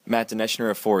Matt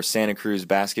Deneschner for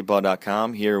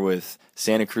SantaCruzBasketball.com here with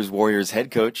Santa Cruz Warriors head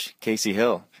coach Casey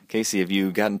Hill. Casey, have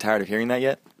you gotten tired of hearing that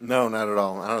yet? No, not at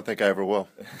all. I don't think I ever will.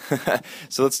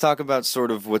 So let's talk about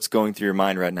sort of what's going through your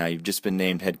mind right now. You've just been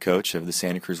named head coach of the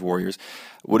Santa Cruz Warriors.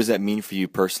 What does that mean for you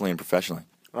personally and professionally?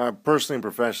 Personally and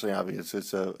professionally, obviously,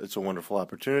 it's a wonderful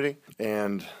opportunity.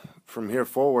 And from here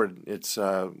forward, it's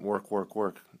work.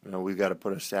 We've got to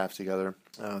put a staff together.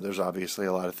 There's obviously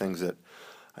a lot of things that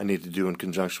I need to do in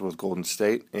conjunction with Golden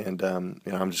State, and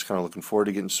I'm just kind of looking forward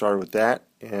to getting started with that,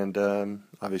 and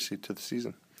obviously to the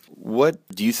season. What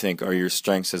do you think are your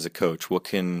strengths as a coach? What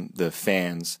can the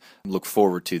fans look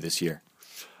forward to this year?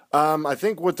 I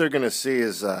think what they're going to see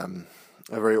is a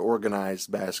very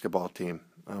organized basketball team.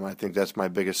 I think that's my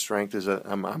biggest strength is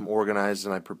I'm organized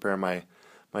and I prepare my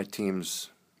teams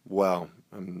well.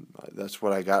 That's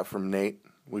what I got from Nate.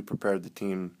 We prepared the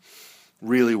team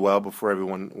really well before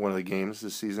one of the games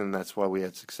this season. That's why we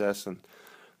had success, and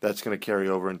that's going to carry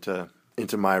over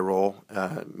into my role,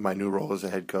 my new role as a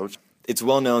head coach. It's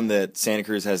well known that Santa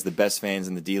Cruz has the best fans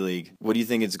in the D-League. What do you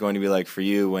think it's going to be like for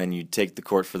you when you take the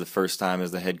court for the first time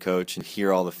as the head coach and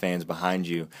hear all the fans behind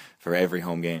you for every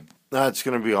home game? It's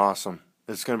going to be awesome.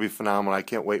 It's going to be phenomenal. I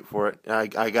can't wait for it.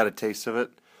 I got a taste of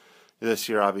it this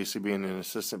year, obviously being an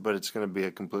assistant, but it's going to be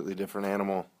a completely different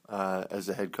animal as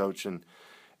a head coach. And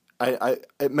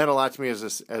it meant a lot to me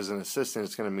as an assistant.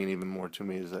 It's going to mean even more to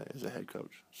me as a head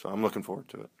coach. So I'm looking forward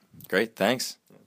to it. Great. Thanks.